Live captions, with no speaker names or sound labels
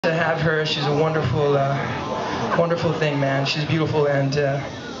to have her. She's a wonderful, wonderful thing, man. She's beautiful, and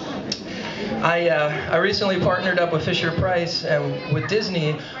I recently partnered up with Fisher-Price and with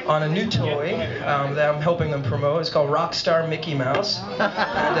Disney on a new toy that I'm helping them promote. It's called Rockstar Mickey Mouse.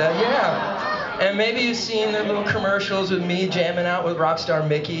 And yeah, and maybe you've seen the little commercials with me jamming out with Rockstar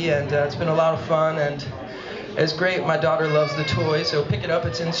Mickey, and it's been a lot of fun, and it's great. My daughter loves the toy, so pick it up.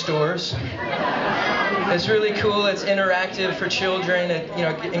 It's in stores. It's really cool. It's interactive for children. It, you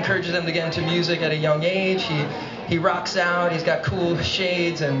know, encourages them to get into music at a young age. He rocks out. He's got cool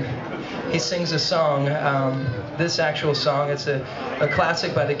shades, and he sings a song. This actual song, it's a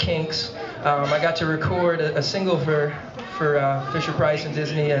classic by the Kinks. I got to record a single for Fisher-Price and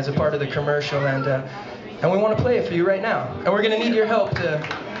Disney as a part of the commercial, and we want to play it for you right now. And we're going to need your help to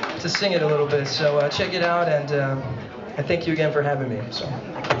sing it a little bit. So check it out, and thank you again for having me. So.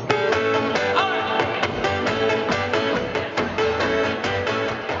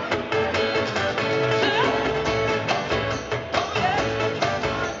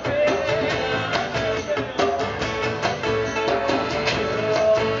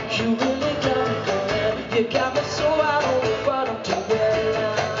 You got me so I don't know what I'm doing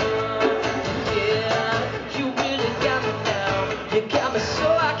now. Yeah, you really got me now. You got me so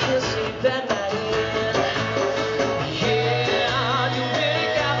I can't sleep at night. Yeah, you really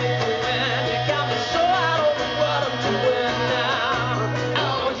got me going. You got me so I don't know what I'm doing now.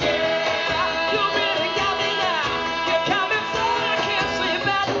 Oh yeah, you really got me now. You got me so I can't sleep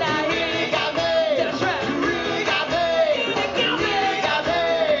at night. You really got me. That's right. You really got me. You really got me.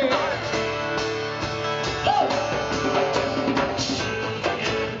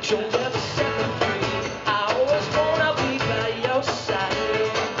 Don't ever set me free. I always wanna be by your side.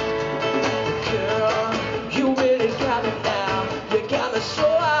 Girl, you really got me now. You got me so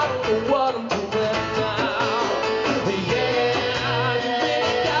I don't know what I'm doing now. Yeah, you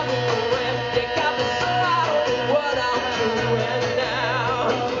really got me going. You got me so I don't know what I'm doing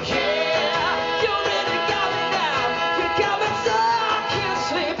now. Yeah, you really got me now. You got me so I can't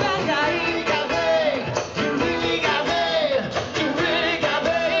sleep at night. You got me. You really got me. You really got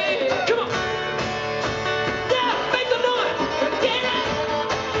me. Come on. Yeah, make some noise. Get it.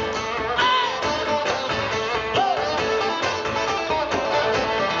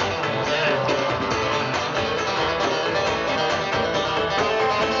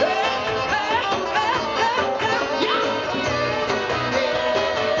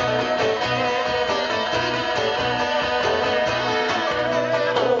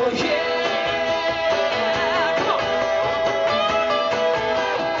 Oh yeah, come on.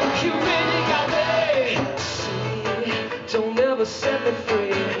 You really got me. See, don't ever set me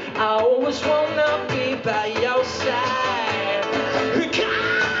free. I always wanna be by your